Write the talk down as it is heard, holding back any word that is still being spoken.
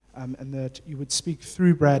and that you would speak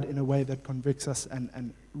through Brad in a way that convicts us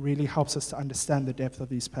and really helps us to understand the depth of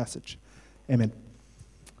this passage. Amen.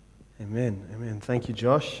 Amen. Amen. Thank you,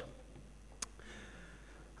 Josh.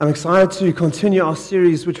 I'm excited to continue our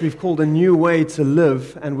series, which we've called A New Way to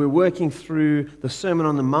Live, and we're working through the Sermon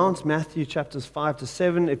on the Mount, Matthew chapters 5 to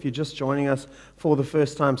 7, if you're just joining us for the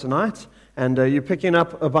first time tonight. And you're picking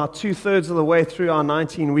up about 2/3 of the way through our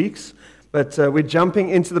 19 weeks. But we're jumping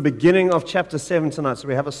into the beginning of chapter 7 tonight, so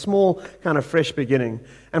we have a small kind of fresh beginning.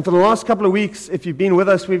 And for the last couple of weeks, if you've been with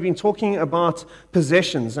us, we've been talking about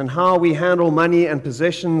possessions and how we handle money and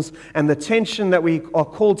possessions and the tension that we are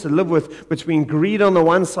called to live with between greed on the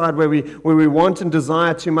one side, where we want and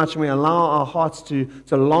desire too much and we allow our hearts to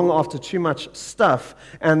long after too much stuff,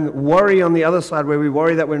 and worry on the other side, where we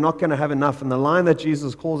worry that we're not going to have enough, and the line that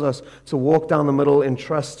Jesus calls us to walk down the middle in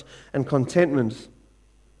trust and contentment.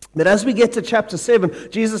 But as we get to chapter 7,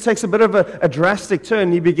 Jesus takes a bit of a drastic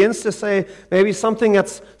turn. He begins to say maybe something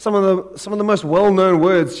that's some of the most well-known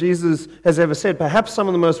words Jesus has ever said, perhaps some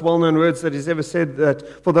of the most well-known words that he's ever said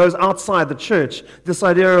that for those outside the church, this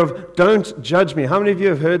idea of don't judge me. How many of you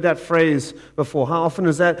have heard that phrase before? How often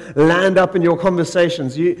does that land up in your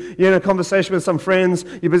conversations? You're in a conversation with some friends,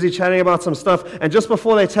 you're busy chatting about some stuff, and just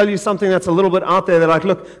before they tell you something that's a little bit out there, they're like,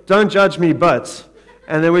 look, don't judge me, but...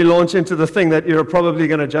 And then we launch into the thing that you're probably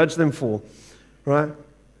going to judge them for, right?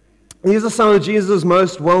 These are some of Jesus'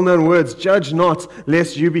 most well-known words: "Judge not,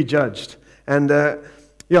 lest you be judged." And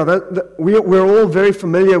we're all very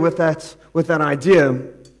familiar with that idea.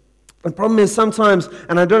 The problem is sometimes,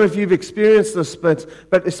 and I don't know if you've experienced this, but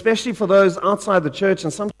especially for those outside the church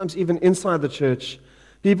and sometimes even inside the church,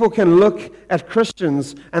 people can look at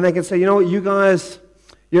Christians and they can say, you know what, you guys,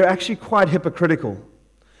 you're actually quite hypocritical.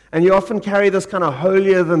 And you often carry this kind of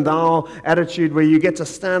holier-than-thou attitude where you get to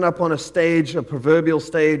stand up on a stage, a proverbial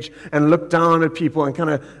stage, and look down at people and kind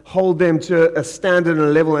of hold them to a standard and a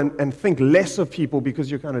level and think less of people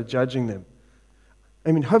because you're kind of judging them.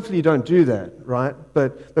 I mean, hopefully you don't do that, right?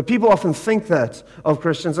 But people often think that of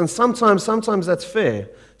Christians, and sometimes that's fair.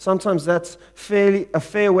 Sometimes that's a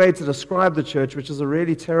fair way to describe the church, which is a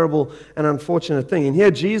really terrible and unfortunate thing. And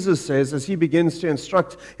here Jesus says, as he begins to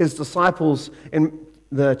instruct his disciples in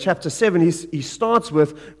the chapter 7, he starts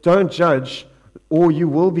with, don't judge or you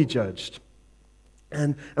will be judged.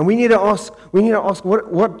 And we need to ask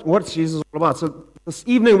what's Jesus all about? So this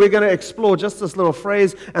evening we're going to explore just this little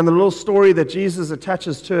phrase and the little story that Jesus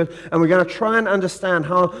attaches to it, and we're going to try and understand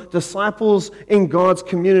how disciples in God's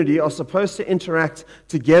community are supposed to interact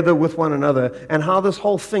together with one another, and how this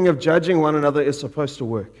whole thing of judging one another is supposed to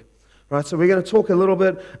work. Right, so we're going to talk a little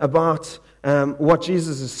bit about what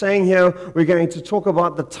Jesus is saying here. We're going to talk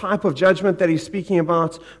about the type of judgment that he's speaking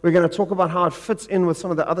about. We're going to talk about how it fits in with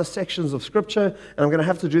some of the other sections of Scripture. And I'm going to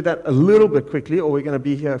have to do that a little bit quickly, or we're going to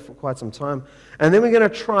be here for quite some time. And then we're going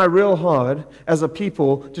to try real hard as a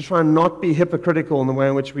people to try and not be hypocritical in the way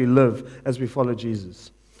in which we live as we follow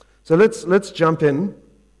Jesus. So let's jump in.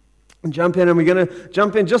 And we're going to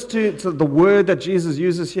jump in just to the word that Jesus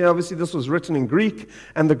uses here. Obviously, this was written in Greek,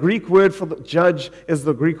 and the Greek word for the judge is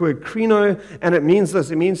the Greek word krino, and it means this.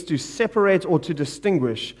 It means to separate or to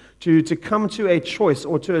distinguish, to come to a choice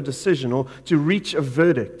or to a decision or to reach a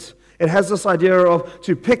verdict. It has this idea of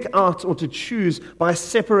to pick out or to choose by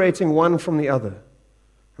separating one from the other,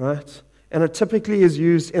 right? And it typically is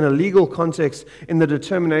used in a legal context in the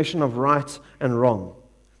determination of right and wrong.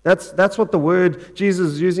 That's what the word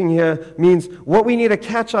Jesus is using here means. What we need to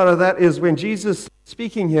catch out of that is when Jesus is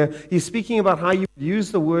speaking here, he's speaking about how you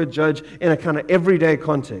use the word judge in a kind of everyday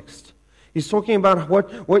context. He's talking about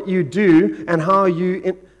what you do and how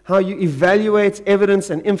you evaluate evidence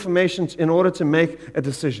and information in order to make a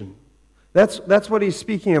decision. That's what he's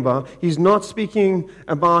speaking about. He's not speaking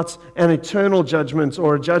about an eternal judgment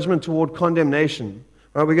or a judgment toward condemnation.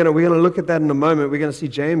 Right, we're going to look at that in a moment. We're going to see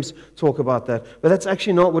James talk about that. But that's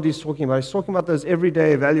actually not what he's talking about. He's talking about those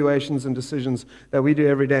everyday evaluations and decisions that we do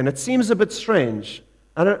every day. And it seems a bit strange.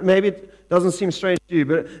 Maybe it doesn't seem strange to you,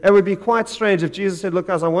 but it would be quite strange if Jesus said, look,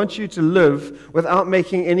 guys, I want you to live without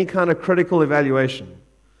making any kind of critical evaluation.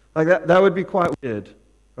 Like that would be quite weird,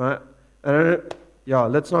 right?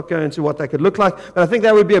 Let's not go into what that could look like, but I think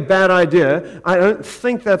that would be a bad idea. I don't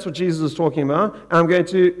think that's what Jesus is talking about, and I'm going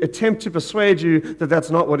to attempt to persuade you that that's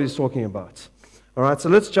not what he's talking about. All right, so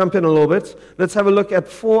let's jump in a little bit. Let's have a look at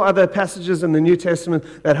 4 other passages in the New Testament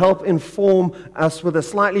that help inform us with a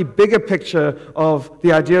slightly bigger picture of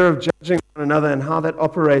the idea of judging one another and how that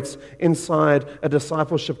operates inside a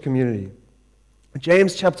discipleship community.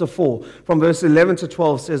 James chapter 4, from verse 11 to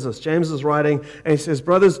 12 says this. James is writing, and he says,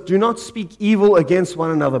 "Brothers, do not speak evil against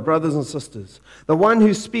one another, brothers and sisters. The one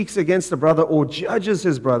who speaks against a brother or judges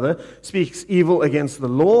his brother speaks evil against the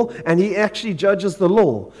law, and he actually judges the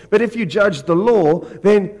law. But if you judge the law,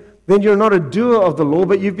 then you're not a doer of the law,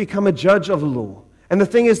 but you've become a judge of the law. And the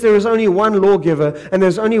thing is, there is only one lawgiver, and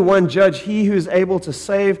there's only one judge, he who is able to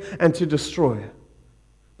save and to destroy.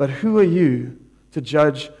 But who are you to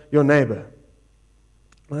judge your neighbor?"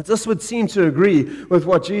 Now, this would seem to agree with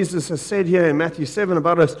what Jesus has said here in Matthew 7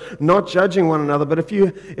 about us not judging one another. But if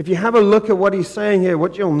you have a look at what he's saying here,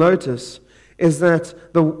 what you'll notice is that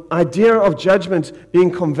the idea of judgment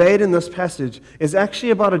being conveyed in this passage is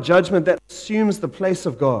actually about a judgment that assumes the place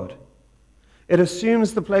of God. It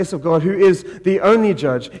assumes the place of God, who is the only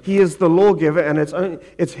judge. He is the lawgiver, and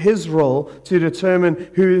it's his role to determine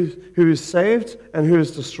who is saved and who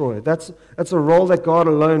is destroyed. That's a role that God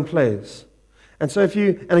alone plays. And so if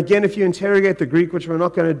you interrogate the Greek, which we're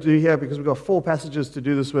not going to do here because we've got 4 passages to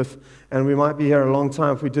do this with, and we might be here a long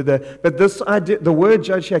time if we did that. But this idea, the word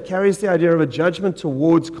judge here carries the idea of a judgment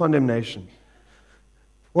towards condemnation.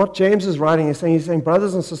 What James is writing is he's saying,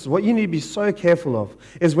 brothers and sisters, what you need to be so careful of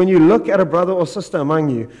is when you look at a brother or sister among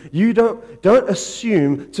you, you don't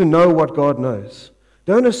assume to know what God knows.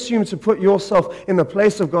 Don't assume to put yourself in the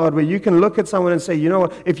place of God where you can look at someone and say, you know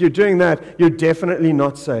what, if you're doing that, you're definitely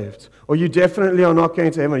not saved. Or you definitely are not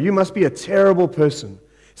going to heaven. You must be a terrible person.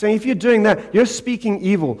 Saying if you're doing that, you're speaking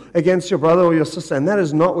evil against your brother or your sister, and that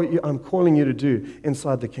is not what I'm calling you to do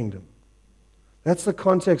inside the kingdom. That's the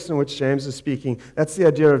context in which James is speaking. That's the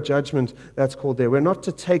idea of judgment that's called there. We're not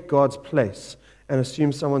to take God's place and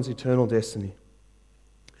assume someone's eternal destiny.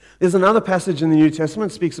 There's another passage in the New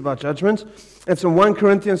Testament that speaks about judgment. It's in 1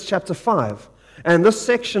 Corinthians chapter 5. And this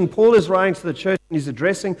section, Paul is writing to the church, and he's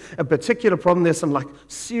addressing a particular problem. There's some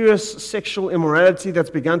serious sexual immorality that's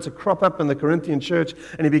begun to crop up in the Corinthian church,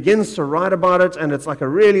 and he begins to write about it, and it's like a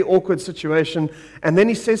really awkward situation. And then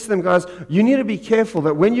he says to them, guys, you need to be careful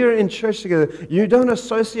that when you're in church together, you don't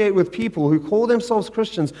associate with people who call themselves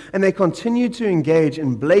Christians, and they continue to engage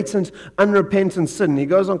in blatant, unrepentant sin. He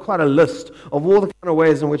goes on quite a list of all the kind of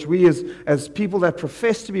ways in which we as people that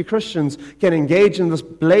profess to be Christians can engage in this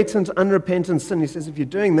blatant, unrepentant sin. He says, if you're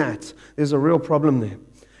doing that, there's a real problem there.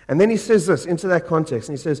 And then he says this into that context,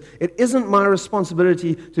 and he says, it isn't my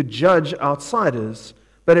responsibility to judge outsiders,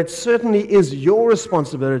 but it certainly is your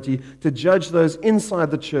responsibility to judge those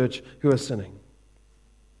inside the church who are sinning.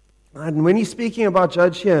 And when he's speaking about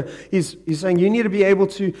judge here, he's saying you need to be able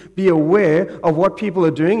to be aware of what people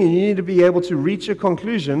are doing, and you need to be able to reach a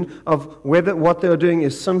conclusion of whether what they are doing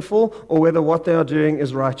is sinful or whether what they are doing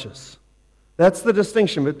is righteous. That's the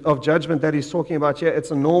distinction of judgment that he's talking about here.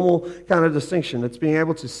 It's a normal kind of distinction. It's being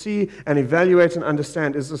able to see and evaluate and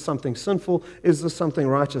understand, is this something sinful? Is this something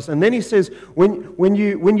righteous? And then he says, when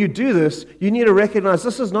you do this, you need to recognize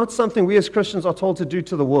this is not something we as Christians are told to do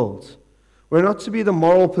to the world. We're not to be the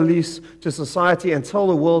moral police to society and tell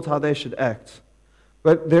the world how they should act.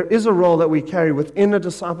 But there is a role that we carry within a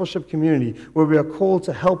discipleship community where we are called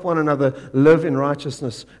to help one another live in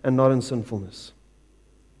righteousness and not in sinfulness.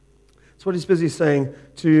 That's what he's busy saying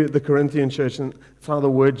to the Corinthian church, and that's how the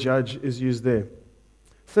word judge is used there.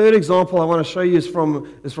 Third example I want to show you is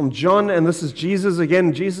from John, and this is Jesus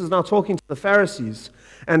again. Jesus is now talking to the Pharisees.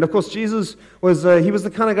 And of course, Jesus was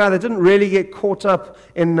the kind of guy that didn't really get caught up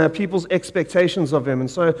in people's expectations of him.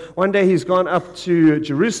 And so one day he's gone up to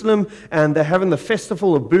Jerusalem, and they're having the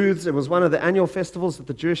Festival of Booths. It was one of the annual festivals that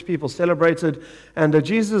the Jewish people celebrated. And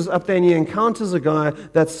Jesus is up there, and he encounters a guy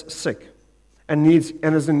that's sick and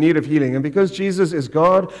is in need of healing. And because Jesus is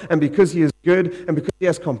God, and because he is good, and because he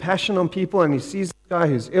has compassion on people, and he sees this guy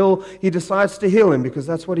who's ill, he decides to heal him because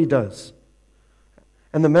that's what he does.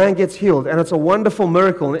 And the man gets healed, and it's a wonderful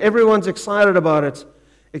miracle, and everyone's excited about it,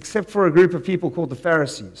 except for a group of people called the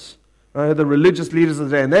Pharisees, right, the religious leaders of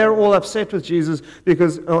the day. And they're all upset with Jesus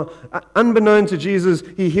because, unbeknown to Jesus,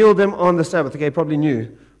 he healed them on the Sabbath. Okay, he probably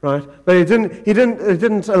knew, right? But he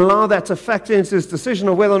didn't allow that to factor into his decision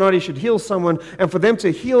of whether or not he should heal someone. And for them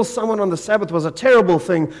to heal someone on the Sabbath was a terrible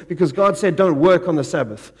thing because God said don't work on the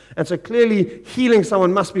Sabbath. And so clearly healing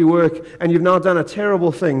someone must be work, and you've now done a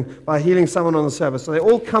terrible thing by healing someone on the Sabbath. So they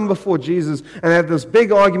all come before Jesus and have this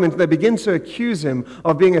big argument. They begin to accuse him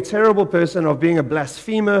of being a terrible person, of being a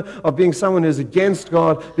blasphemer, of being someone who's against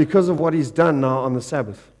God because of what he's done now on the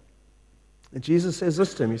Sabbath. And Jesus says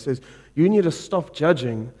this to him. He says, you need to stop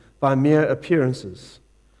judging by mere appearances,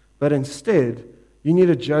 but instead, you need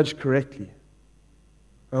to judge correctly.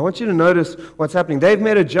 I want you to notice what's happening. They've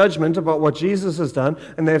made a judgment about what Jesus has done,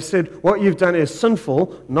 and they've said, what you've done is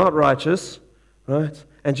sinful, not righteous, right?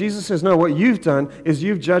 And Jesus says, no, what you've done is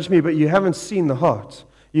you've judged me, but you haven't seen the heart.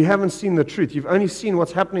 You haven't seen the truth. You've only seen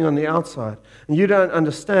what's happening on the outside. And you don't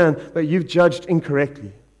understand, but you've judged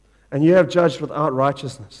incorrectly. And you have judged without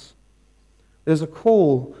righteousness. There's a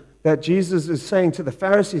call that Jesus is saying to the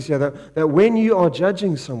Pharisees here that when you are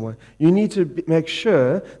judging someone, you need to make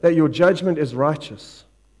sure that your judgment is righteous.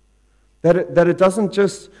 That it isn't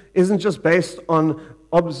just based on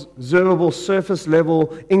observable, surface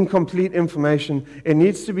level, incomplete information. It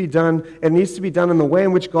needs to be done in the way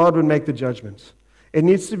in which God would make the judgment. It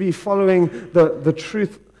needs to be following the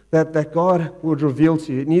truth that God would reveal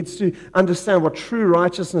to you. It needs to understand what true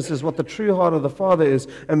righteousness is, what the true heart of the Father is,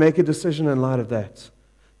 and make a decision in light of that.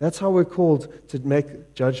 That's how we're called to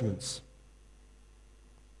make judgments.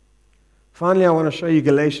 Finally, I want to show you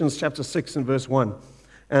Galatians chapter 6 and verse 1.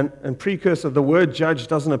 And precursor, the word judge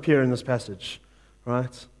doesn't appear in this passage,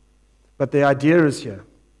 right? But the idea is here.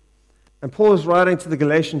 And Paul is writing to the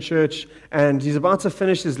Galatian church, and he's about to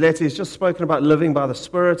finish his letter. He's just spoken about living by the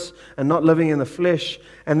Spirit and not living in the flesh.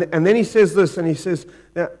 And then he says this, and he says,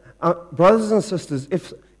 brothers and sisters,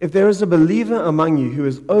 if there is a believer among you who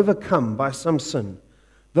is overcome by some sin,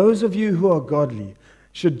 those of you who are godly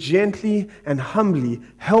should gently and humbly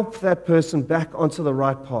help that person back onto the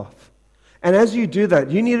right path. And as you do that,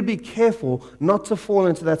 you need to be careful not to fall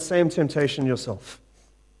into that same temptation yourself.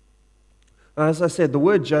 As I said, the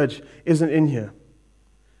word judge isn't in here.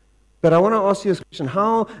 But I want to ask you this question.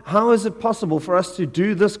 How is it possible for us to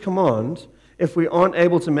do this command if we aren't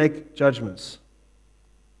able to make judgments?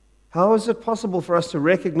 How is it possible for us to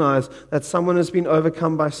recognize that someone has been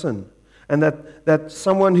overcome by sin? And that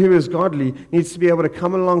someone who is godly needs to be able to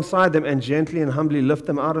come alongside them and gently and humbly lift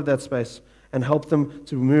them out of that space and help them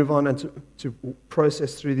to move on and to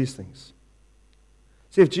process through these things.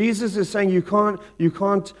 See, if Jesus is saying you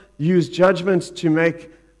can't use judgment to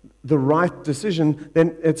make the right decision,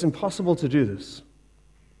 then it's impossible to do this.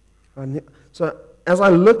 So as I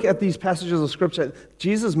look at these passages of Scripture,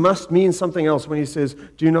 Jesus must mean something else when he says,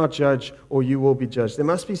 do not judge or you will be judged. There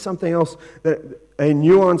must be something else, a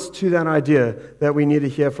nuance to that idea that we need to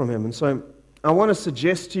hear from him. And so I want to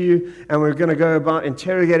suggest to you, and we're going to go about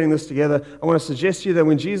interrogating this together, I want to suggest to you that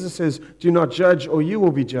when Jesus says, do not judge or you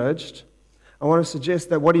will be judged, I want to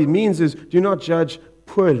suggest that what he means is, do not judge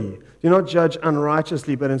poorly, do not judge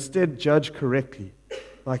unrighteously, but instead judge correctly,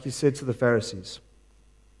 like he said to the Pharisees.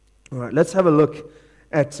 All right, let's have a look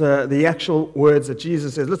at the actual words that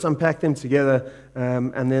Jesus says. Let's unpack them together,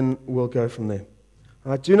 and then we'll go from there.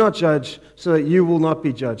 All right, do not judge so that you will not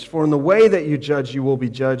be judged. For in the way that you judge, you will be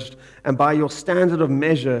judged, and by your standard of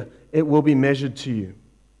measure, it will be measured to you.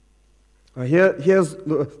 All right, here's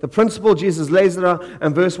the principle. Jesus lays it out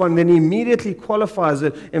in verse 1, then he immediately qualifies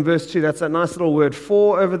it in verse 2. That's that nice little word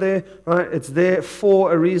for over there. Right? It's there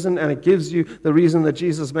for a reason, and it gives you the reason that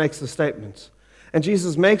Jesus makes the statement. And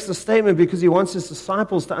Jesus makes the statement because he wants his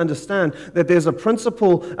disciples to understand that there's a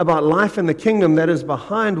principle about life in the kingdom that is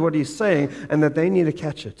behind what he's saying and that they need to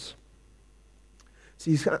catch it.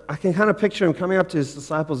 See, I can kind of picture him coming up to his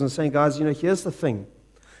disciples and saying, guys, here's the thing.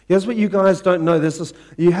 Here's what you guys don't know.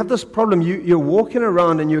 You have this problem. You're walking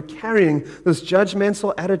around and you're carrying this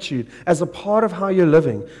judgmental attitude as a part of how you're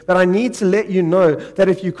living. But I need to let you know that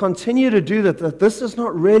if you continue to do that this is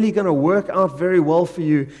not really going to work out very well for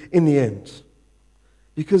you in the end.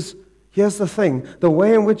 Because here's the thing, the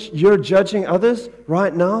way in which you're judging others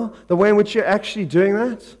right now, the way in which you're actually doing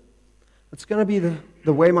that, it's going to be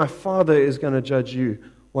the way my Father is going to judge you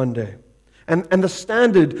one day. And the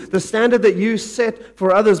standard that you set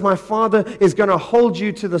for others, my Father is going to hold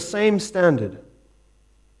you to the same standard.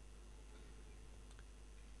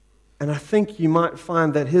 And I think you might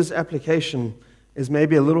find that his application is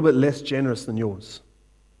maybe a little bit less generous than yours.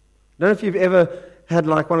 I don't know if you've ever had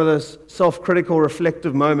like one of those self-critical,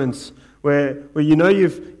 reflective moments where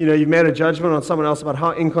you've made a judgment on someone else about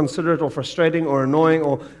how inconsiderate or frustrating or annoying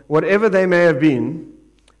or whatever they may have been,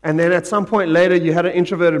 and then at some point later you had an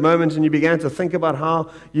introverted moment and you began to think about how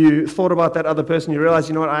you thought about that other person. You realize,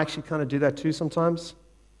 I actually kind of do that too sometimes.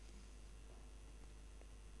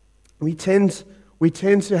 We tend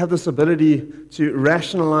to have this ability to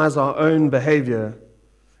rationalize our own behavior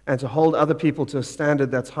and to hold other people to a standard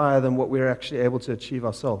that's higher than what we're actually able to achieve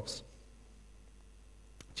ourselves.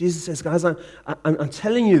 Jesus says, guys, I'm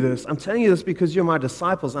telling you this. I'm telling you this because you're my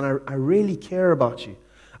disciples, and I really care about you.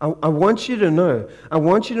 I want you to know. I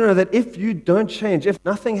want you to know that if you don't change, if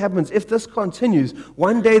nothing happens, if this continues,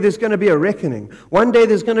 one day there's going to be a reckoning. One day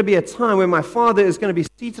there's going to be a time where my Father is going to be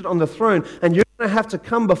seated on the throne, and you're going to have to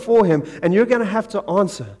come before him, and you're going to have to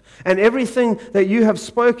answer. And everything that you have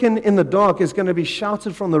spoken in the dark is going to be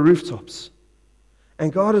shouted from the rooftops.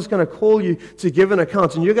 And God is going to call you to give an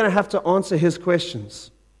account, and you're going to have to answer his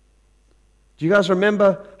questions. Do you guys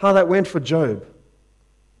remember how that went for Job?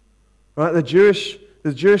 Right? The Jewish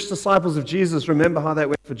disciples of Jesus remember how that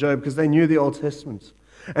went for Job because they knew the Old Testament.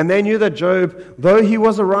 And they knew that Job, though he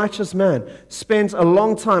was a righteous man, spent a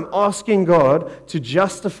long time asking God to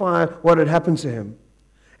justify what had happened to him.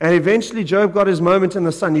 And eventually Job got his moment in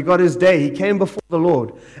the sun. He got his day. He came before the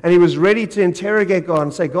Lord. And he was ready to interrogate God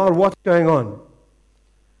and say, God, what's going on?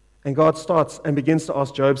 And God starts and begins to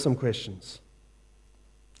ask Job some questions.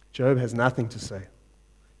 Job has nothing to say.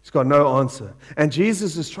 He's got no answer. And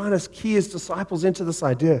Jesus is trying to key his disciples into this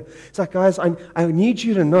idea. It's like, guys, I need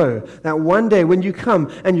you to know that one day when you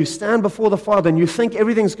come and you stand before the Father and you think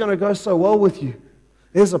everything's going to go so well with you,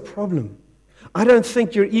 there's a problem. I don't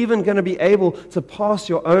think you're even going to be able to pass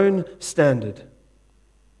your own standard,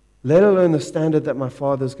 let alone the standard that my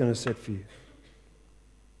Father is going to set for you.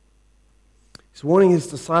 He's warning his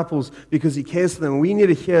disciples because he cares for them. We need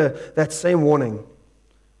to hear that same warning.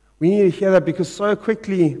 We need to hear that because so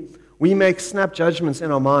quickly we make snap judgments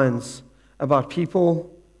in our minds about people,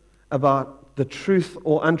 about the truth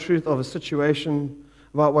or untruth of a situation,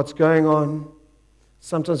 about what's going on.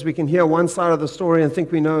 Sometimes we can hear one side of the story and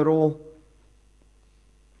think we know it all.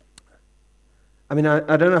 I mean,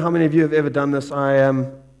 I don't know how many of you have ever done this.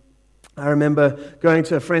 I remember going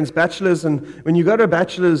to a friend's bachelor's, and when you go to a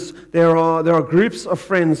bachelor's, there are groups of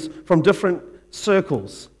friends from different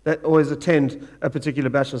circles that always attend a particular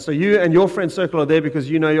bachelor. So you and your friend circle are there because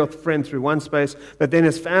you know your friend through one space, but then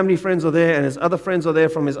his family friends are there, and his other friends are there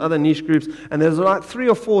from his other niche groups, and there's like 3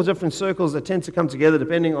 or 4 different circles that tend to come together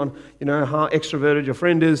depending on, how extroverted your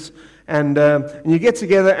friend is, and you get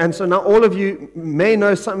together, and so now all of you may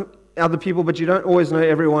know some other people, but you don't always know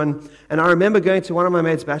everyone. And I remember going to one of my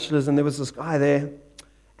mates' bachelors, and there was this guy there,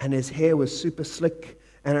 and his hair was super slick,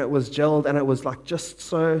 and it was gelled, and it was like just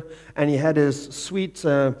so, and he had his sweet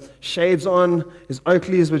shades on, his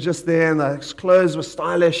Oakleys were just there, and his clothes were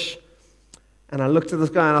stylish. And I looked at this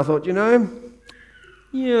guy, and I thought,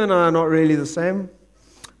 you and I are not really the same.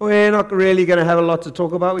 We're not really going to have a lot to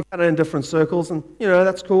talk about. We're kind of in different circles, and,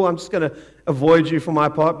 that's cool. I'm just going to avoid you for my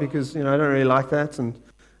part because, I don't really like that. And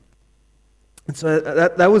so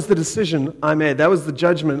that was the decision I made. That was the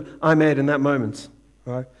judgment I made in that moment,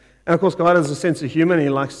 right? And of course, God has a sense of humor, and He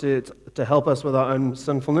likes to help us with our own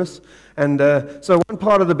sinfulness. And so one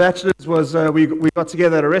part of the bachelors was we got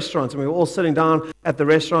together at a restaurant, and we were all sitting down at the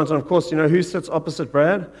restaurant. And of course, who sits opposite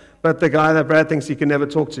Brad? But the guy that Brad thinks he can never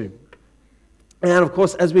talk to. And of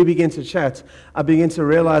course, as we begin to chat, I begin to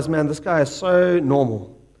realize, man, this guy is so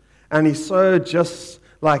normal. And he's so just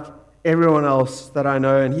like everyone else that I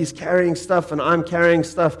know. And he's carrying stuff, and I'm carrying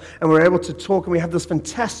stuff. And we're able to talk, and we have this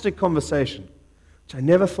fantastic conversation, which I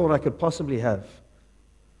never thought I could possibly have,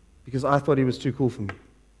 because I thought he was too cool for me.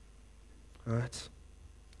 All right.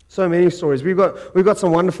 So many stories. We've got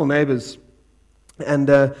some wonderful neighbors, and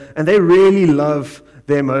they really love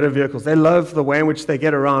their motor vehicles. They love the way in which they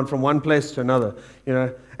get around from one place to another,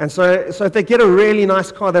 And so if they get a really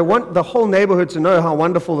nice car, they want the whole neighborhood to know how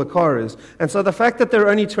wonderful the car is. And so the fact that they're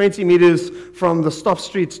only 20 meters from the stop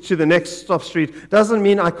street to the next stop street doesn't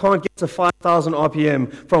mean I can't get to 5,000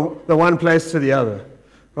 RPM from the one place to the other,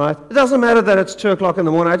 right? It doesn't matter that it's 2 o'clock in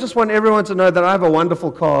the morning. I just want everyone to know that I have a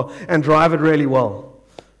wonderful car and drive it really well.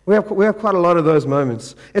 We have quite a lot of those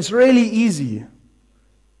moments. It's really easy.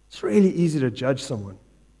 It's really easy to judge someone.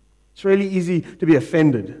 It's really easy to be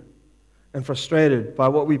offended and frustrated by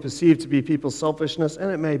what we perceive to be people's selfishness,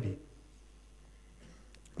 and it may be.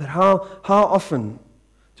 But how often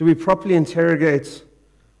do we properly interrogate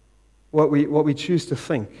what we choose to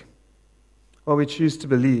think, what we choose to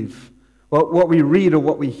believe, what we read or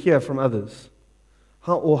what we hear from others?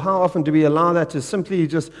 How often do we allow that to simply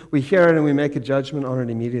just, we hear it and we make a judgment on it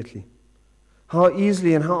immediately? How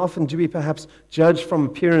easily and how often do we perhaps judge from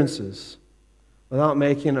appearances without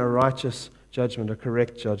making a righteous judgment, a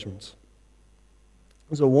correct judgment?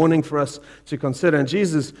 There's a warning for us to consider. And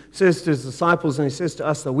Jesus says to his disciples, and he says to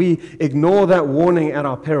us, that we ignore that warning at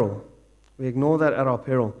our peril. We ignore that at our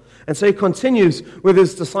peril. And so he continues with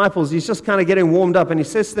his disciples. He's just kind of getting warmed up. And he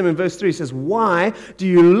says to them in verse 3, he says, why do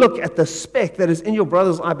you look at the speck that is in your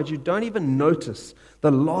brother's eye, but you don't even notice the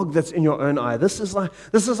log that's in your own eye? This is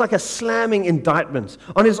like a slamming indictment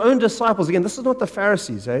on his own disciples. Again, this is not the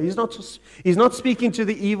Pharisees. He's not speaking to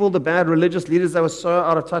the evil, the bad religious leaders that were so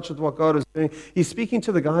out of touch with what God was doing. He's speaking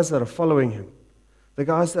to the guys that are following him, the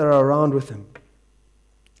guys that are around with him.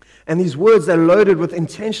 And these words, they're loaded with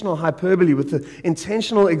intentional hyperbole, with the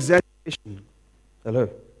intentional exaggeration. Hello.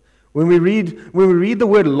 When we read the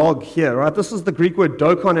word log here, right, this is the Greek word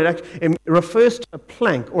dokon. It refers to a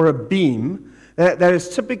plank or a beam that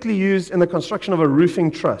is typically used in the construction of a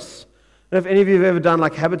roofing truss. I don't know if any of you have ever done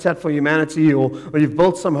like Habitat for Humanity, or you've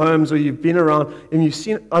built some homes, or you've been around and you've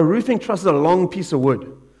seen a roofing truss is a long piece of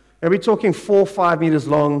wood. And we're talking 4 or 5 meters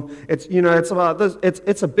long. It's about this.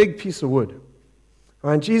 It's a big piece of wood.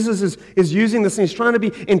 Right? And Jesus is using this, and he's trying to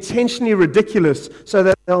be intentionally ridiculous so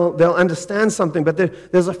that they'll understand something. But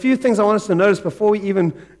there's a few things I want us to notice before we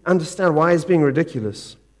even understand why he's being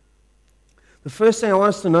ridiculous. The first thing I want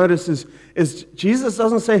us to notice is Jesus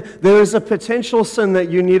doesn't say there is a potential sin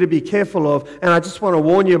that you need to be careful of, and I just want to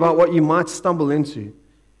warn you about what you might stumble into.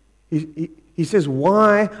 He says,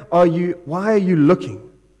 why are you looking?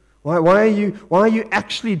 Why are you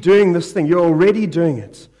actually doing this thing? You're already doing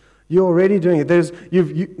it. You're already doing it.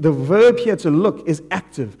 The verb here to look is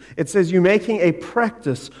active. It says you're making a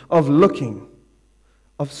practice of looking,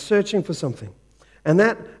 of searching for something. And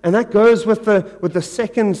that goes with the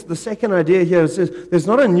second idea here. It says there's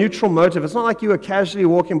not a neutral motive. It's not like you were casually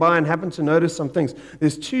walking by and happened to notice some things.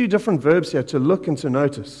 There's 2 different verbs here, to look and to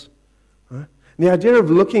notice. Right? And the idea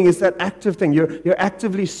of looking is that active thing. You're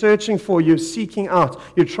actively searching for, you're seeking out,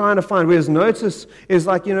 you're trying to find. Whereas notice is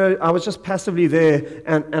like, I was just passively there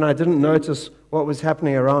and I didn't notice what was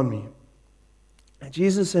happening around me. And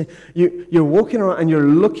Jesus is saying, you're walking around and you're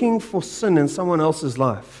looking for sin in someone else's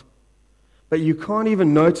life. But you can't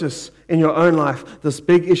even notice in your own life this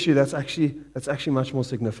big issue that's actually much more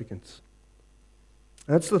significant.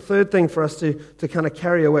 That's the third thing for us to kind of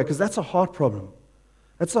carry away, because that's a heart problem.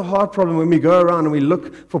 That's a hard problem when we go around and we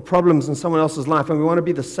look for problems in someone else's life, and we want to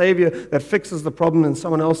be the savior that fixes the problem in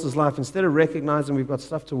someone else's life instead of recognizing we've got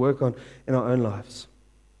stuff to work on in our own lives.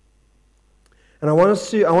 And I want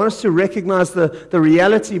us to recognize the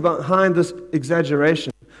reality behind this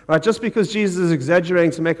exaggeration. Right? Just because Jesus is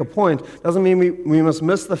exaggerating to make a point doesn't mean we must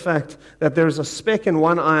miss the fact that there is a speck in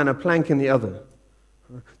one eye and a plank in the other.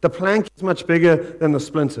 The plank is much bigger than the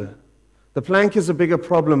splinter. The plank is a bigger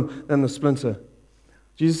problem than the splinter.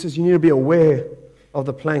 Jesus says you need to be aware of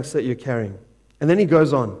the planks that you're carrying. And then he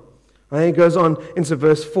goes on. Right? He goes on into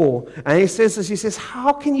verse 4. And he says this. He says,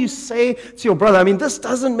 how can you say to your brother, this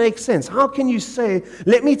doesn't make sense. How can you say,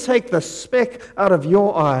 let me take the speck out of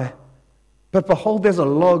your eye, but behold, there's a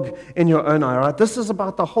log in your own eye, right? This is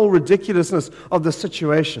about the whole ridiculousness of the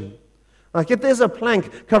situation. Like, if there's a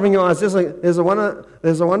plank covering your eyes, there's a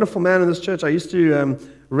wonderful man in this church. I used to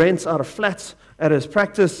rent out a flat at his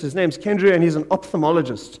practice. His name's Kendra, and he's an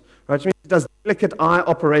ophthalmologist, right? Which means he does delicate eye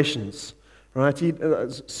operations, right? He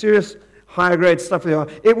serious higher grade stuff.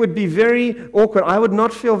 It would be very awkward. I would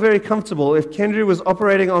not feel very comfortable if Kendra was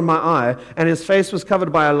operating on my eye and his face was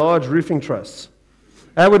covered by a large roofing truss.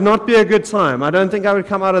 That would not be a good time. I don't think I would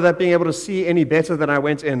come out of that being able to see any better than I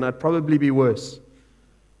went in. I'd probably be worse.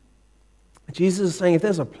 Jesus is saying if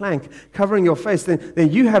there's a plank covering your face,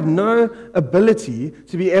 then you have no ability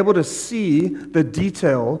to be able to see the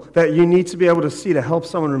detail that you need to be able to see to help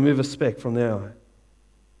someone remove a speck from their eye.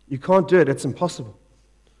 You can't do it. It's impossible.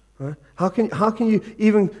 Right? How can you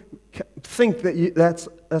even think that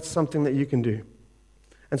that's something that you can do?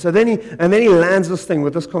 And so then he lands this thing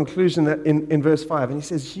with this conclusion that in verse 5, and he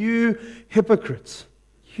says, you hypocrites,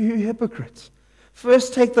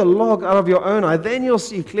 first take the log out of your own eye, then you'll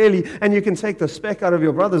see clearly, and you can take the speck out of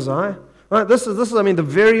your brother's eye. Right? This is the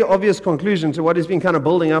very obvious conclusion to what he's been kind of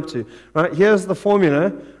building up to. Right? Here's the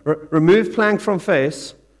formula: remove plank from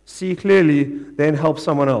face, see clearly, then help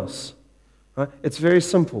someone else. Right? It's very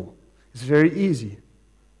simple. It's very easy.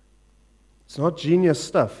 It's not genius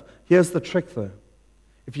stuff. Here's the trick, though.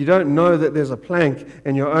 If you don't know that there's a plank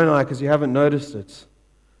in your own eye because you haven't noticed it,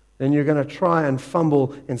 then you're going to try and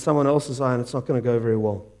fumble in someone else's eye, and it's not going to go very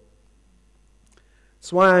well.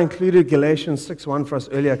 That's why I included Galatians 6:1 for us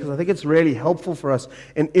earlier, because I think it's really helpful for us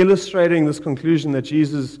in illustrating this conclusion that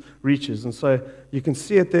Jesus reaches. And so you can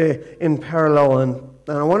see it there in parallel. And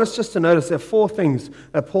I want us just to notice there are 4 things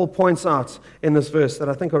that Paul points out in this verse that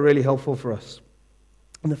I think are really helpful for us.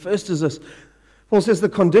 And the first is this. Paul says the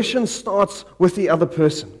condition starts with the other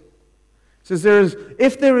person. He says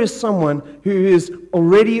if there is someone who is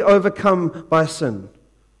already overcome by sin,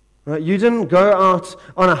 right? You didn't go out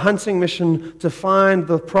on a hunting mission to find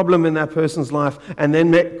the problem in that person's life and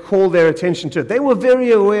then call their attention to it. They were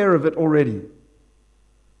very aware of it already.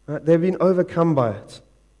 Right? They've been overcome by it.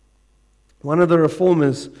 One of the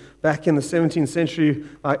reformers back in the 17th century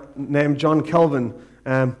named John Calvin,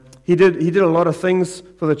 He did a lot of things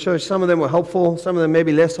for the church. Some of them were helpful, some of them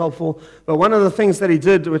maybe less helpful. But one of the things that he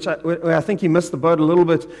did, where I think he missed the boat a little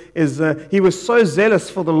bit, is he was so zealous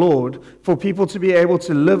for the Lord, for people to be able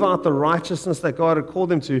to live out the righteousness that God had called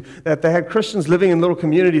them to, that they had Christians living in little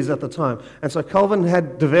communities at the time. And so Calvin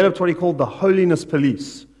had developed what he called the holiness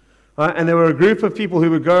police. Right? And there were a group of people who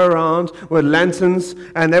would go around with lanterns,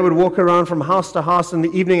 and they would walk around from house to house in the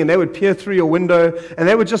evening, and they would peer through your window, and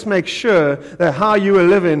they would just make sure that how you were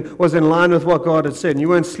living was in line with what God had said. And you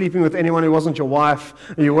weren't sleeping with anyone who wasn't your wife,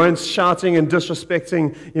 and you weren't shouting and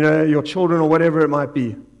disrespecting, your children or whatever it might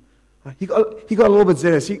be. He got a little bit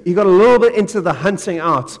zealous. He got a little bit into the hunting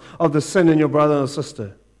out of the sin in your brother or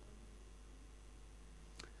sister.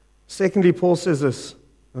 Secondly, Paul says this.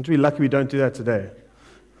 Aren't we lucky we don't do that today?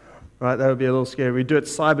 Right, that would be a little scary. We do it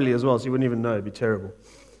cyberly as well, so you wouldn't even know. It'd be terrible.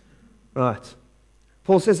 Right.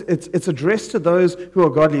 Paul says it's addressed to those who are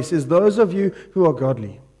godly. He says, those of you who are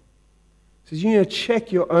godly. He says, you need to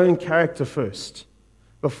check your own character first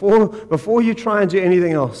before you try and do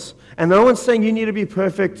anything else. And no one's saying you need to be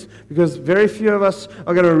perfect, because very few of us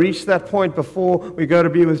are going to reach that point before we go to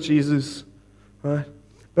be with Jesus. Right?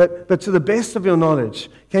 But to the best of your knowledge,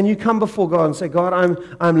 can you come before God and say, God,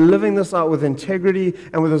 I'm living this out with integrity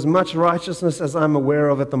and with as much righteousness as I'm aware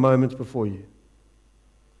of at the moment before you?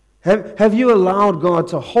 Have you allowed God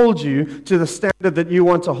to hold you to the standard that you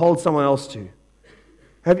want to hold someone else to?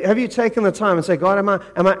 Have you taken the time and say, God, am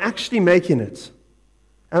I actually making it?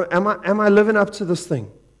 Am I living up to this thing?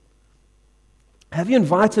 Have you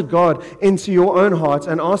invited God into your own heart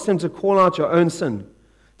and asked Him to call out your own sin?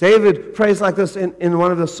 David prays like this in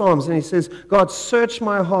one of the Psalms, and he says, God, search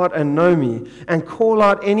my heart and know me, and call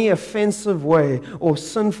out any offensive way or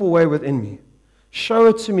sinful way within me. Show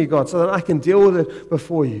it to me, God, so that I can deal with it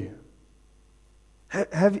before you.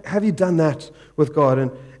 Have you done that with God?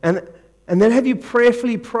 And then have you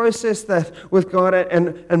prayerfully processed that with God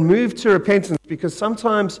and moved to repentance? Because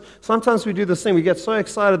sometimes we do this thing. We get so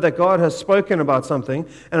excited that God has spoken about something,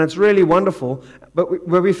 and it's really wonderful, but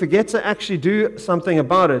where we forget to actually do something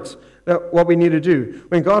about it, what we need to do.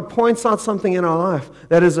 When God points out something in our life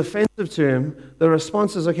that is offensive to Him, the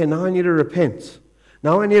response is, okay, now I need to repent.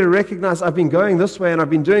 Now I need to recognize I've been going this way and I've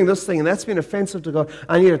been doing this thing, and that's been offensive to God.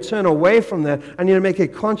 I need to turn away from that. I need to make a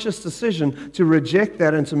conscious decision to reject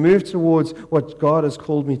that and to move towards what God has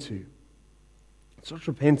called me to. That's what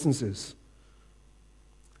repentance is.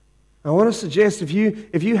 I want to suggest if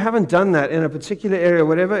you haven't done that in a particular area,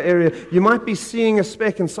 whatever area, you might be seeing a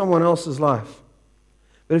speck in someone else's life.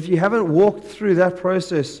 But if you haven't walked through that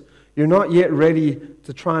process, you're not yet ready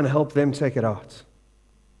to try and help them take it out.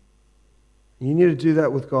 You need to do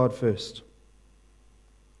that with God first.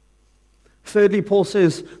 Thirdly, Paul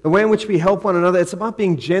says, the way in which we help one another, it's about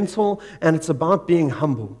being gentle and it's about being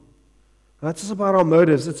humble. That's just about our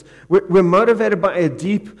motives. We're motivated by a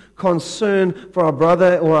deep concern for our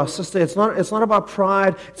brother or our sister. It's not about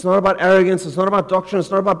pride. It's not about arrogance. It's not about doctrine. It's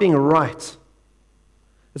not about being right.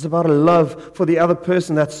 It's about a love for the other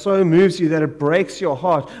person that so moves you that it breaks your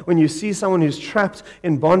heart when you see someone who's trapped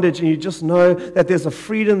in bondage and you just know that there's a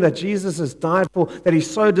freedom that Jesus has died for, that He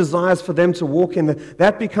so desires for them to walk in.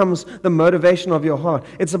 That becomes the motivation of your heart.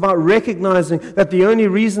 It's about recognizing that the only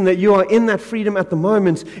reason that you are in that freedom at the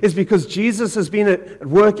moment is because Jesus has been at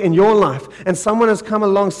work in your life, and someone has come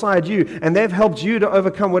alongside you and they've helped you to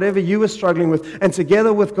overcome whatever you were struggling with, and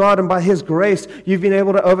together with God and by His grace, you've been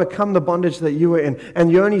able to overcome the bondage that you were in, and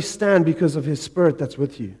you only stand because of His Spirit that's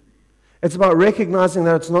with you. It's about recognizing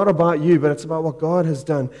that it's not about you, but it's about what God has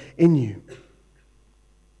done in you.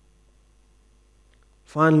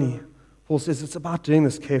 Finally, Paul says it's about doing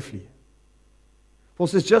this carefully. Paul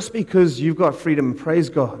says just because you've got freedom, praise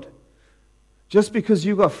God, just because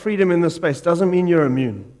you've got freedom in this space doesn't mean you're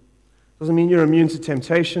immune. Doesn't mean you're immune to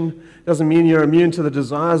temptation. It doesn't mean you're immune to the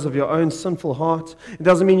desires of your own sinful heart. It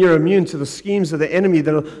doesn't mean you're immune to the schemes of the enemy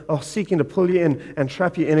that are seeking to pull you in and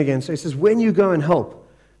trap you in again. So he says, when you go and help,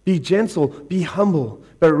 be gentle, be humble,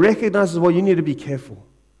 but recognize as well you need to be careful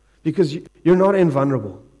because you're not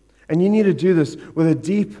invulnerable. And you need to do this with a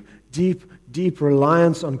deep, deep, deep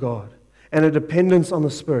reliance on God, and a dependence on the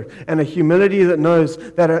Spirit, and a humility that knows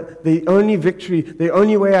that the only victory, the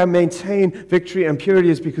only way I maintain victory and purity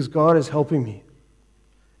is because God is helping me.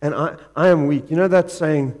 And I am weak. You know that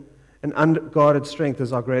saying, an unguarded strength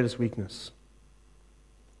is our greatest weakness.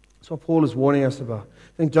 That's what Paul is warning us about.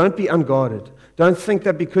 Saying, don't be unguarded. Don't think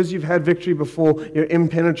that because you've had victory before, you're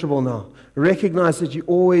impenetrable now. Recognize that you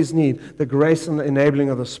always need the grace and the enabling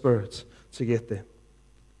of the Spirit to get there.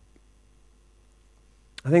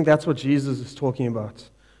 I think that's what Jesus is talking about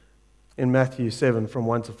in Matthew 7 from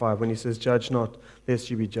 1 to 5 when He says, judge not,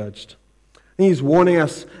 lest you be judged. And He's warning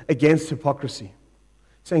us against hypocrisy,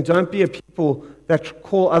 saying don't be a people that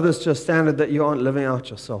call others to a standard that you aren't living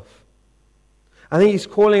out yourself. I think He's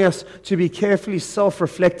calling us to be carefully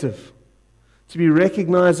self-reflective, to be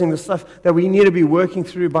recognizing the stuff that we need to be working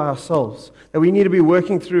through by ourselves, that we need to be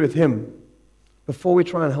working through with Him before we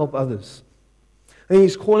try and help others. I think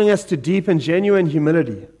he's calling us to deep and genuine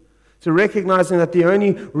humility, to recognizing that the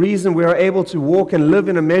only reason we are able to walk and live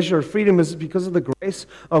in a measure of freedom is because of the grace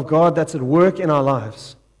of God that's at work in our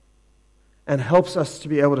lives and helps us to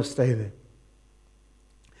be able to stay there.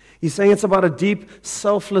 He's saying it's about a deep,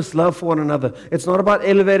 selfless love for one another. It's not about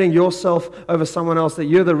elevating yourself over someone else, that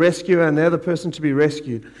you're the rescuer and they're the person to be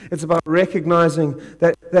rescued. It's about recognizing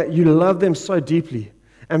that you love them so deeply.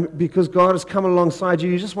 And because God has come alongside you,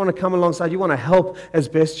 you just want to come alongside. You want to help as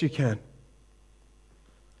best you can.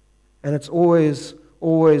 And it's always,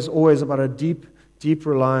 always, always about a deep, deep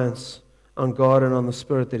reliance on God and on the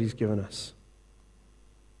Spirit that He's given us.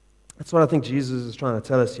 That's what I think Jesus is trying to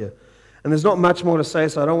tell us here. And there's not much more to say,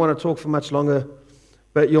 so I don't want to talk for much longer.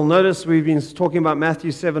 But you'll notice we've been talking about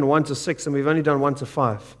Matthew 7, 1-6, and we've only done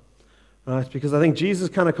 1-5. Right? Because I think Jesus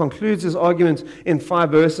kind of concludes his argument in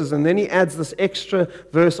 5 verses, and then he adds this extra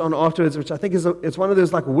verse on afterwards, which I think it's one of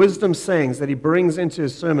those like wisdom sayings that he brings into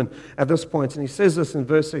his sermon at this point. And he says this in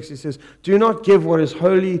verse 6. He says, "Do not give what is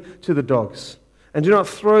holy to the dogs, and do not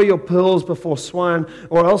throw your pearls before swine,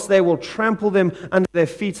 or else they will trample them under their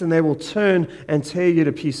feet, and they will turn and tear you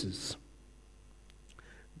to pieces."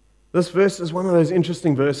 This verse is one of those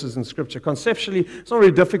interesting verses in Scripture. Conceptually, it's not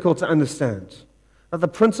really difficult to understand. But the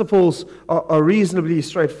principles are reasonably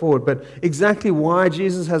straightforward, but exactly why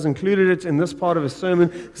Jesus has included it in this part of his sermon,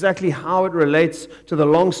 exactly how it relates to the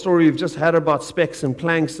long story we've just had about specks and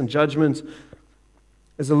planks and judgment,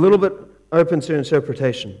 is a little bit open to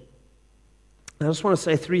interpretation. I just want to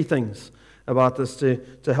say 3 things about this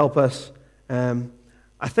to help us.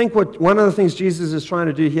 I think one of the things Jesus is trying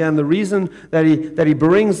to do here, and the reason that he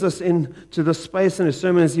brings this into this space in his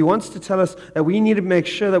sermon, is he wants to tell us that we need to make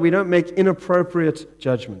sure that we don't make inappropriate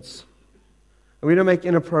judgments. And we don't make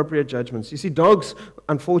inappropriate judgments. You see, dogs,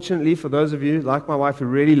 unfortunately, for those of you like my wife who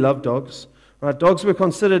really love dogs, right, dogs were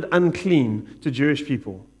considered unclean to Jewish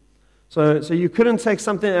people. So you couldn't take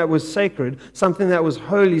something that was sacred, something that was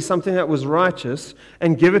holy, something that was righteous,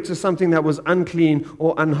 and give it to something that was unclean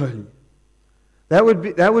or unholy. That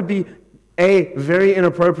would be A, very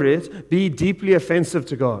inappropriate, B, deeply offensive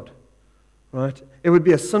to God. Right? It would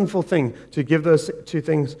be a sinful thing to give those 2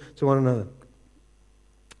 things to one another.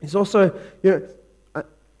 It's also,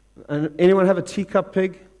 anyone have a teacup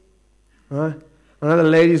pig? Right? I know the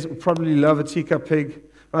ladies probably love a teacup pig.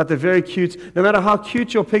 Right? They're very cute. No matter how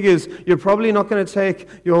cute your pig is, you're probably not going to take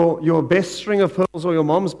your best string of pearls or your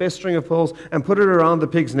mom's best string of pearls and put it around the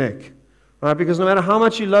pig's neck. Right? Because no matter how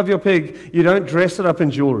much you love your pig, you don't dress it up in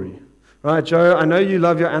jewelry. Right, Joe, I know you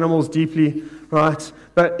love your animals deeply, right?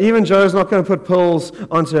 But even Joe's not going to put pearls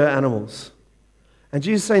onto her animals. And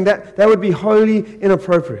Jesus is saying that would be wholly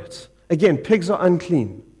inappropriate. Again, pigs are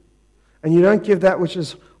unclean. And you don't give that which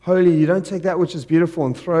is holy, you don't take that which is beautiful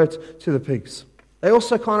and throw it to the pigs. They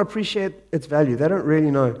also can't appreciate its value. They don't really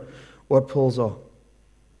know what pearls are.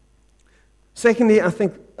 Secondly, I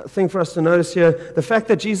think a thing for us to notice here, the fact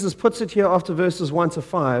that Jesus puts it here after verses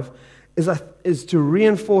 1-5 is to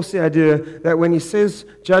reinforce the idea that when he says,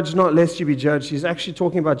 "Judge not lest you be judged," he's actually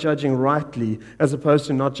talking about judging rightly as opposed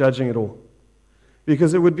to not judging at all.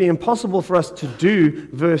 Because it would be impossible for us to do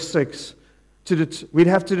verse 6. We'd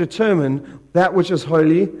have to determine that which is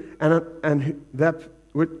holy and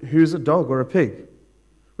who's a dog or a pig.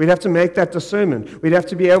 We'd have to make that discernment. We'd have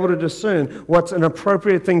to be able to discern what's an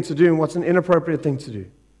appropriate thing to do and what's an inappropriate thing to do.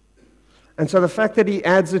 And so the fact that he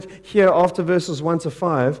adds it here after verses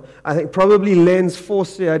 1-5, I think probably lends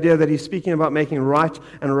force to the idea that he's speaking about making right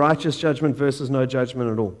and righteous judgment versus no judgment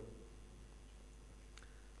at all.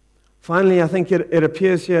 Finally, I think it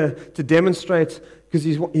appears here to demonstrate, because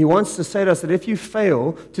he wants to say to us that if you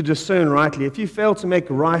fail to discern rightly, if you fail to make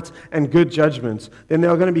right and good judgments, then there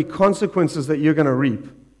are going to be consequences that you're going to reap.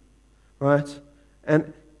 Right?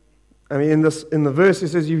 And I mean, in the verse, it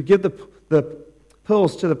says you give the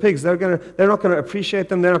pearls to the pigs. They're not going to appreciate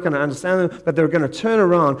them. They're not going to understand them. But they're going to turn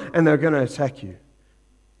around and they're going to attack you.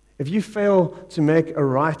 If you fail to make a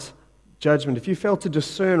right judgment, if you fail to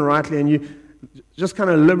discern rightly, and you just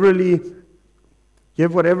kind of liberally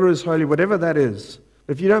give whatever is holy, whatever that is,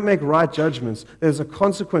 if you don't make right judgments, there's a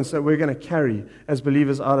consequence that we're going to carry as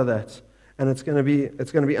believers out of that, and it's going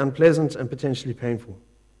to be unpleasant and potentially painful.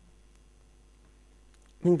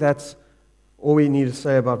 I think that's all we need to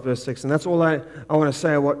say about verse 6. And that's all I want to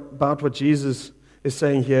say about what Jesus is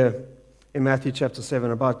saying here in Matthew chapter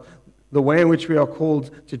 7, about the way in which we are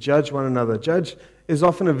called to judge one another. Judge is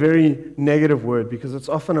often a very negative word because it's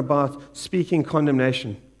often about speaking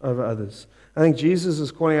condemnation over others. I think Jesus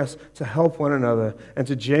is calling us to help one another and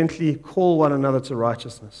to gently call one another to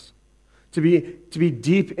righteousness, to be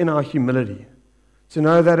deep in our humility, to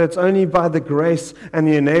know that it's only by the grace and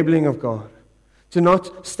the enabling of God, To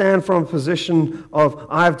not stand from a position of,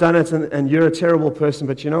 I've done it and you're a terrible person,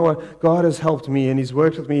 but you know what? God has helped me and He's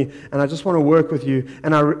worked with me, and I just want to work with you.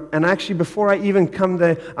 And actually, before I even come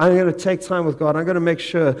there, I'm going to take time with God. I'm going to make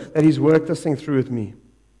sure that He's worked this thing through with me.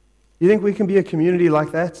 You think we can be a community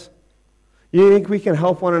like that? You think we can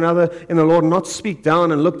help one another in the Lord, not speak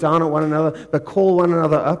down and look down at one another, but call one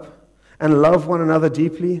another up and love one another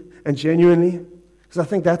deeply and genuinely? Because I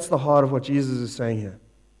think that's the heart of what Jesus is saying here.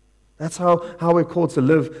 That's how we're called to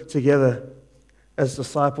live together as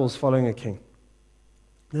disciples following a king.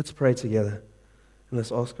 Let's pray together and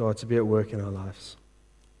let's ask God to be at work in our lives.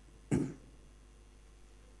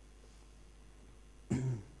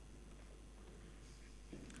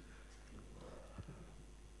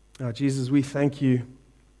 Now, Jesus, we thank you.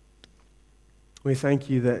 We thank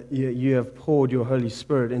you that you have poured your Holy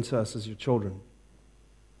Spirit into us as your children.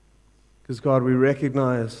 Because, God, we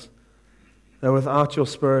recognize that without your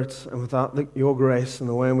Spirit and without your grace and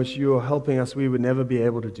the way in which you are helping us, we would never be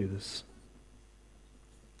able to do this.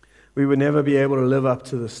 We would never be able to live up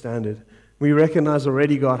to the standard. We recognize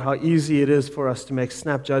already, God, how easy it is for us to make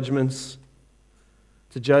snap judgments,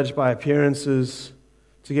 to judge by appearances,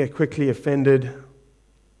 to get quickly offended.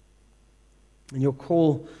 And your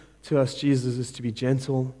call to us, Jesus, is to be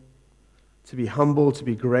gentle, to be humble, to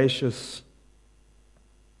be gracious,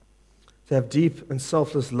 to have deep and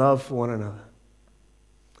selfless love for one another,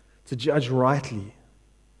 to judge rightly,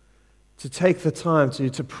 to take the time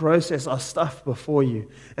to process our stuff before you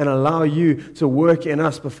and allow you to work in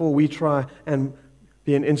us before we try and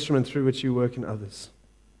be an instrument through which you work in others.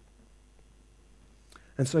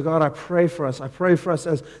 And so, God, I pray for us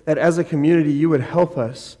that as a community you would help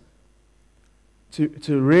us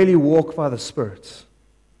to really walk by the Spirit,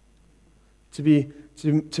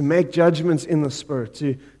 to make judgments in the Spirit,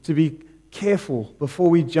 to be careful before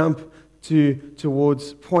we jump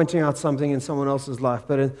towards pointing out something in someone else's life,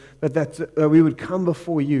 but that we would come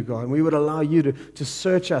before you, God, and we would allow you to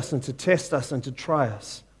search us and to test us and to try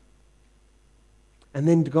us. And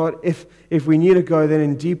then, God, if we need to go, then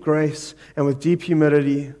in deep grace and with deep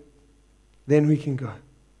humility, then we can go.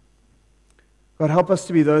 God, help us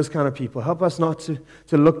to be those kind of people. Help us not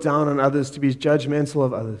to look down on others, to be judgmental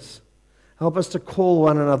of others. Help us to call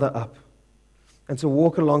one another up and to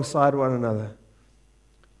walk alongside one another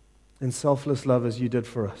in selfless love as you did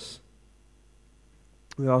for us.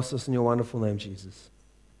 We ask this in your wonderful name, Jesus.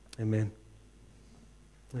 Amen.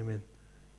 Amen.